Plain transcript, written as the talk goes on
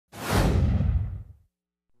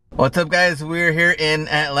What's up, guys? We're here in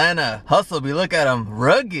Atlanta. Hustleby, look at him,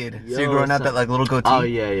 rugged. Yo, so you're growing out that like little goatee. Oh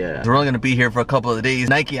yeah. We're only gonna be here for a couple of days.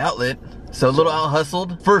 Nike outlet, so a little out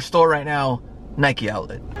hustled. First store right now, Nike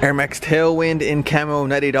outlet. Air Max Tailwind in camo,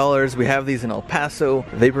 $90. We have these in El Paso.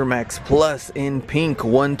 Vapor Max Plus in pink,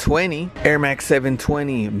 $120. Air Max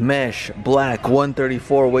 720 mesh black,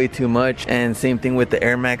 $134, way too much. And same thing with the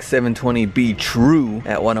Air Max 720B True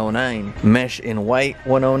at $109. Mesh in white,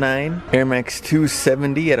 $109. Air Max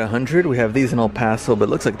 270 at $100. We have these in El Paso, but it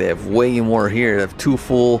looks like they have way more here. They have two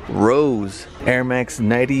full rows. Air Max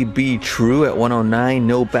 90B True at $109,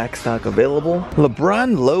 no backstock available.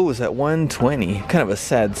 LeBron lows at $120, kind of a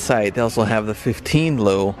sad sight. They also have the 15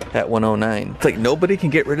 low at $109. It's like nobody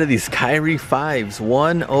can get rid of these Kyrie 5s,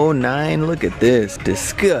 $109. Look at this,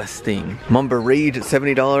 disgusting. Mamba Rage at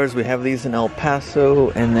 $70. We have these in El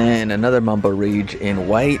Paso, and then another Mamba Rage in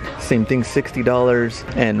white, same thing,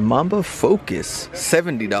 $60. And Mamba Focus,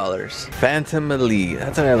 $70. Phantom Elite,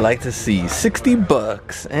 that's what I like to see,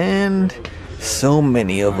 $60, and so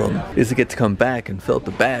many of them. Is to get to come back and fill up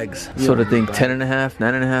the bags. Sort of thing, 10.5,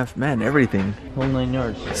 9.5, man, everything. Whole 9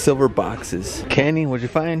 yards. Silver boxes. Candy, what'd you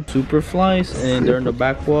find? Superflies, and they're in the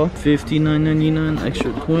back wall. $59.99,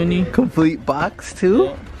 extra 20. Complete box too?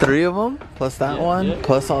 Yeah. 3 of them, plus that one,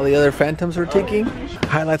 plus all the other Phantoms we're taking.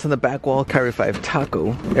 Highlights on the back wall, Kyrie 5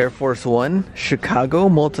 Taco. Air Force 1, Chicago,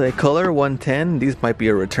 multicolor, 110. These might be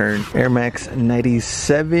a return. Air Max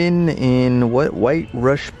 97 in what? White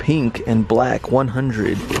Rush Pink and black,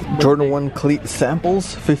 100. Jordan 1 Cleat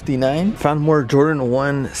samples, 59. Found more Jordan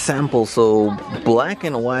 1 samples, so black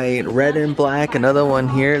and white, red and black, another one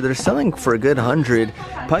here. They're selling for a good 100.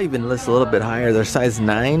 Probably even list a little bit higher. They're size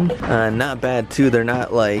 9. Not bad too. They're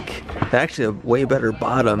not like, they're actually a way better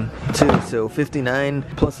bottom too. So 59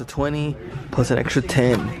 plus a 20 plus an extra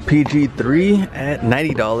 10. PG3 at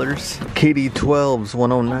 $90. KD12s,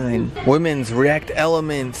 $109. Women's React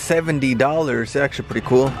Element, $70. They're actually pretty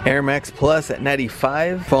cool. Air Max Plus at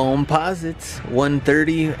 $95. Foam Posits,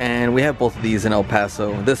 $130. And we have both of these in El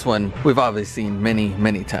Paso. This one we've obviously seen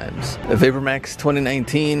many times. The Vapor Max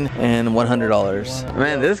 2019 and $100.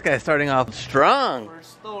 Man, this guy's starting off strong.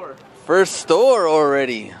 First store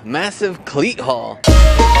already. Massive cleat haul.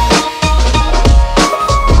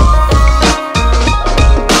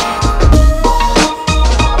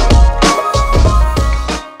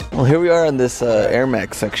 Well, here we are in this Air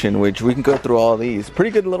Max section, which we can go through all these.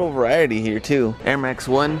 Pretty good little variety here too. Air Max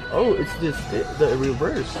 1. Oh, it's this, the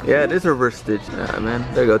reverse. Yeah, it is reverse stitch. Man,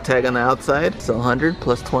 there you go. Tag on the outside. So 100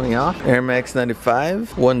 plus 20 off. Air Max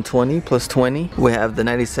 95, 120 plus 20. We have the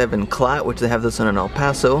 97 Clot, which they have this one in El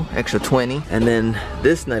Paso, extra 20. And then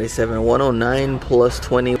this 97, 109 plus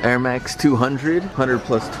 20. Air Max 200, 100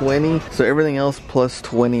 plus 20. So everything else plus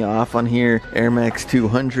 20 off on here. Air Max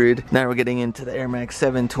 200. Now we're getting into the Air Max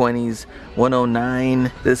 720.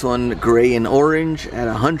 109. This one gray and orange at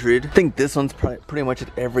 100. I think this one's pretty much at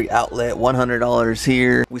every outlet. $100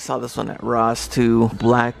 here. We saw this one at Ross too.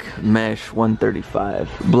 Black mesh,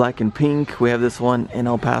 $135. Black and pink, we have this one in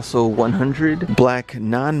El Paso, $100. Black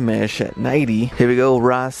non-mesh at $90. Here we go,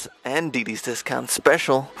 Ross and DD's discount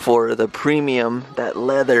special for the premium, that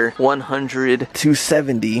leather, $100 to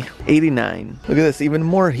 $70, $89. Look at this, even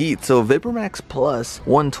more heat. So Vapor Max Plus,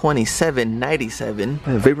 $127, $97.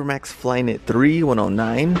 Vapor Max Flyknit 3,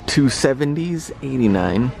 $109. 270s,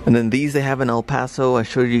 $89. And then these they have in El Paso. I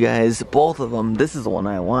showed you guys both of them. This is the one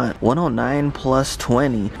I want. $109 plus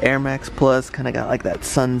 20. Air Max Plus kind of got like that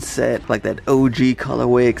sunset, like that OG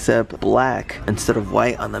colorway, except black instead of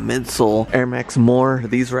white on the midsole. Air Max More,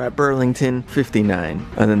 these were at Burlington, $59.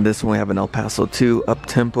 And then this one we have in El Paso too, Up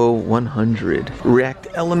Tempo, $100. React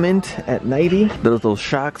Element at $90. Those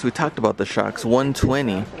shocks, we talked about the shocks,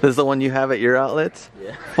 $120. This is the one you have at your outlets?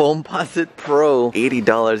 Yeah. Foam Posit Pro,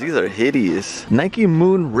 $80. These are hideous. Nike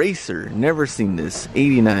Moon Racer, never seen this,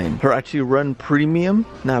 $89. Huarache Run Premium,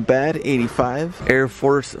 not bad, $85. Air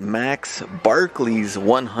Force Max Barclays,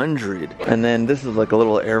 $100. And then this is like a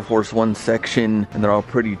little Air Force One section, and they're all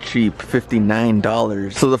pretty cheap,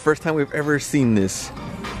 $59. So the first time we've ever seen this.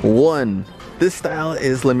 This style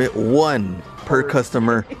is limit 1 per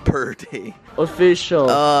customer per day. Official.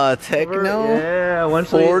 Techno? Yeah, once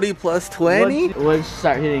 40 plus 20? Once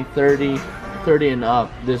start hitting 30 and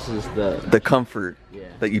up, this is the comfort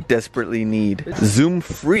that you desperately need. Zoom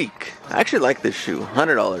Freak. I actually like this shoe,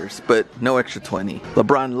 $100, but no extra 20.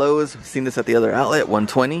 LeBron Lows, seen this at the other outlet,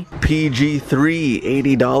 $120. PG3,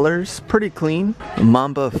 $80, pretty clean.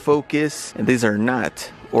 Mamba Focus, and these are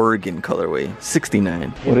not Oregon colorway,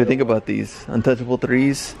 $69. What do you think about these? Untouchable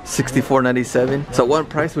 3s, $64.97. So what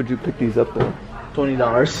price would you pick these up though?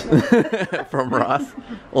 $20. From Ross.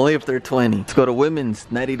 Only if they're 20. Let's go to women's.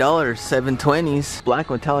 $90, 720s. Black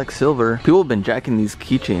metallic silver. People have been jacking these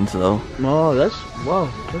keychains though. Oh, wow,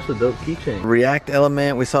 that's a dope keychain. React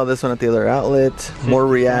element. We saw this one at the other outlet. More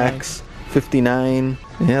Reacts. 59.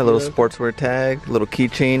 Yeah, a little sportswear tag, little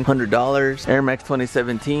keychain, $100. Air Max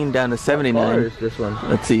 2017 down to 79. What color is this one?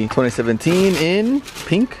 Let's see, 2017 in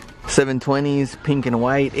pink. 720s, pink and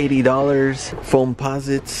white, $80. Foam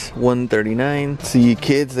posits, $139. See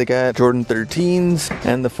kids, they got Jordan 13s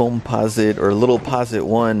and the foam posit or little posit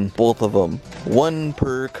one, both of them. One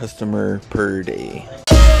per customer per day.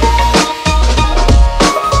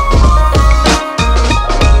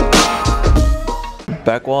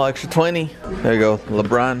 Back wall extra 20. There you go.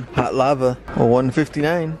 LeBron Hot Lava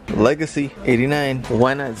 159. Legacy 89.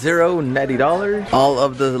 Why not zero? $90. All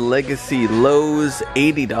of the Legacy lows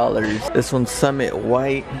 $80. This one's Summit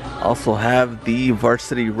White. Also have the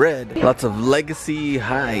Varsity Red. Lots of Legacy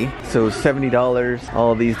High. So $70.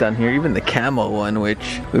 All of these down here. Even the camo one,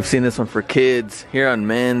 which we've seen this one for kids. Here on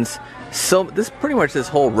men's. So this pretty much this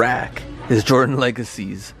whole rack is Jordan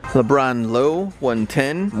Legacies. LeBron Low,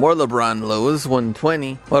 110. More LeBron Lows,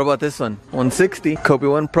 120. What about this one? 160. Kobe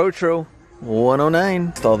 1 Protro, 109.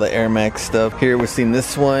 It's all the Air Max stuff. Here we've seen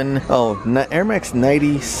this one. Oh, Air Max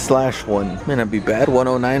 90/1. May not be bad.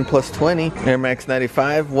 109 plus 20. Air Max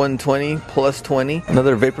 95, 120 plus 20.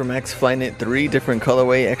 Another Vapor Max Flyknit 3, different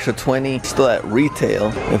colorway, extra 20. Still at retail.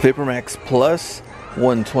 The Vapor Max Plus,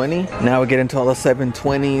 120. Now we get into all the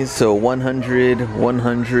 720s. So 100,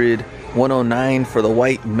 100. 109 for the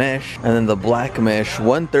white mesh, and then the black mesh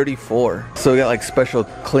 134. So we got like special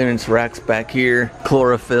clearance racks back here.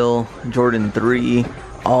 Chlorophyll, Jordan 3,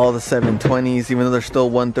 all the 720s, even though they're still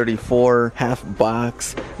 134, half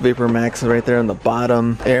box. Vapor Max is right there on the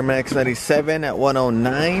bottom. Air Max 97 at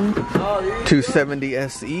 109. 270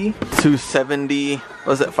 SE, 270, what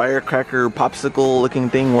was that firecracker popsicle looking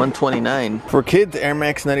thing, 129. For kids, Air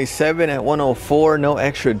Max 97 at 104, no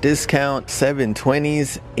extra discount.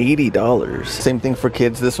 720s, $80. Same thing for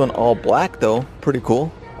kids. This one all black though, pretty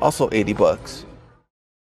cool. Also 80 bucks.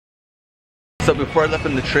 So before I left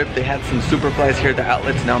on the trip, they had some Superflies here at the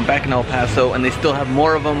outlets. Now I'm back in El Paso and they still have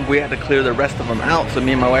more of them. We had to clear the rest of them out, so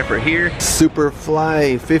me and my wife are here.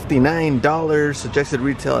 Superfly, $59, suggested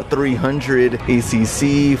retail at $300.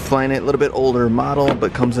 ACC, Flyknit, a little bit older model,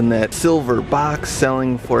 but comes in that silver box,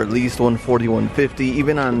 selling for at least $140, $150.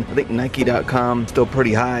 Even on, I think, Nike.com, still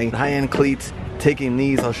pretty high. High-end cleats. Taking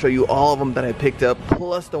these, I'll show you all of them that I picked up,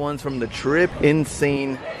 plus the ones from the trip.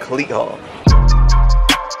 Insane cleat haul.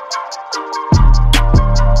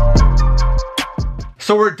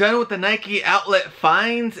 So we're done with the Nike outlet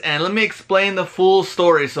finds, and let me explain the full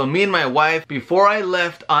story. So me and my wife, before I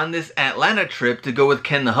left on this Atlanta trip to go with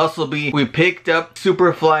Ken the Hustlebee, we picked up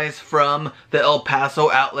Superflies from the El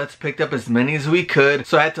Paso outlets, picked up as many as we could.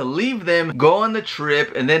 So I had to leave them, go on the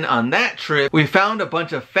trip, and then on that trip, we found a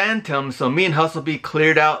bunch of Phantoms. So me and Hustlebee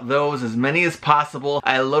cleared out those, as many as possible.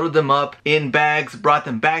 I loaded them up in bags, brought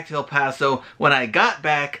them back to El Paso. When I got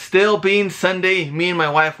back, still being Sunday, me and my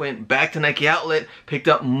wife went back to Nike outlet, picked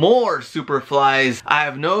up more Superflies. I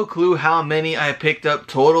have no clue how many I picked up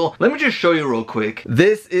total. Let me just show you real quick.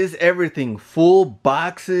 This is everything. Full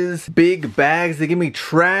boxes, big bags. They give me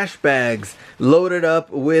trash bags loaded up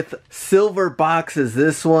with silver boxes.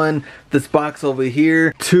 This one, this box over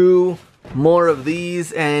here, 2 more of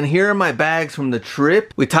these, and here are my bags from the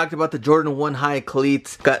trip. We talked about the Jordan 1 high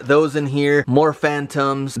cleats, got those in here. More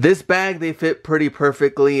Phantoms. This bag, they fit pretty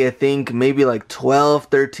perfectly. I think maybe like 12,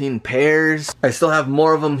 13 pairs. I still have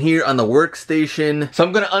more of them here on the workstation. So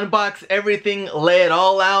I'm gonna unbox everything, lay it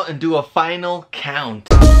all out, and do a final count.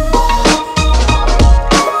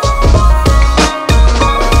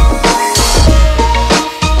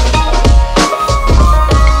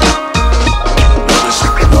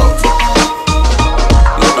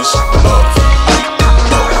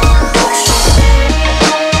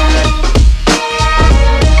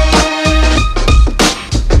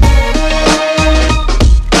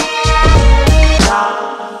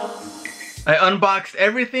 I unboxed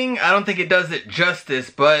everything. I don't think it does it justice,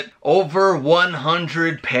 but over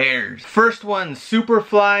 100 pairs. First one,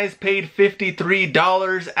 Superflies, paid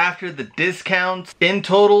 $53 after the discounts. In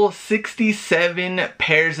total, 67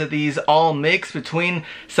 pairs of these, all mixed between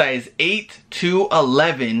size 8 to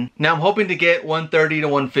 11. Now I'm hoping to get 130 to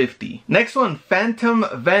 150. Next one, Phantom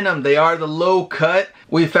Venom. They are the low cut.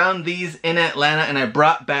 We found these in Atlanta and I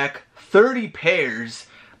brought back 30 pairs.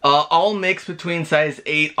 all mixed between size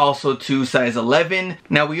 8 also to size 11.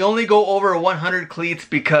 Now we only go over 100 cleats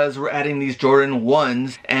because we're adding these Jordan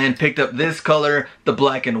 1s, and picked up this color, the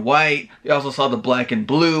black and white. You also saw the black and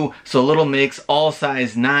blue, so a little mix, all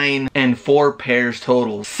size 9 and 4 pairs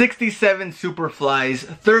total. 67 Superflies,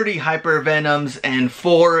 30 Hypenvenoms, and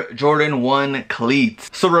 4 Jordan 1 cleats.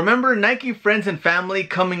 So remember Nike Friends and Family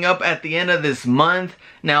coming up at the end of this month.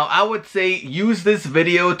 Now I would say use this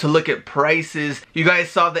video to look at prices. You guys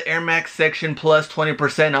saw the Air Max section plus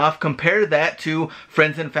 20% off. Compare that to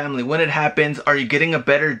Friends and Family. When it happens, are you getting a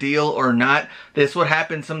better deal or not? This would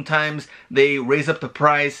happen sometimes. They raise up the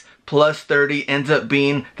price, plus 30 ends up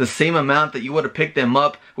being the same amount that you would have picked them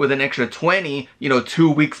up with an extra 20,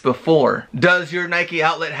 2 weeks before. Does your Nike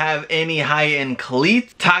outlet have any high-end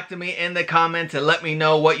cleats? Talk to me in the comments and let me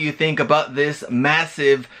know what you think about this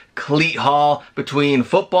massive cleat haul between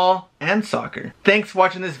football and soccer. Thanks for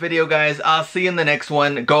watching this video, guys. I'll see you in the next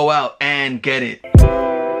one. Go out and get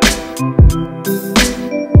it.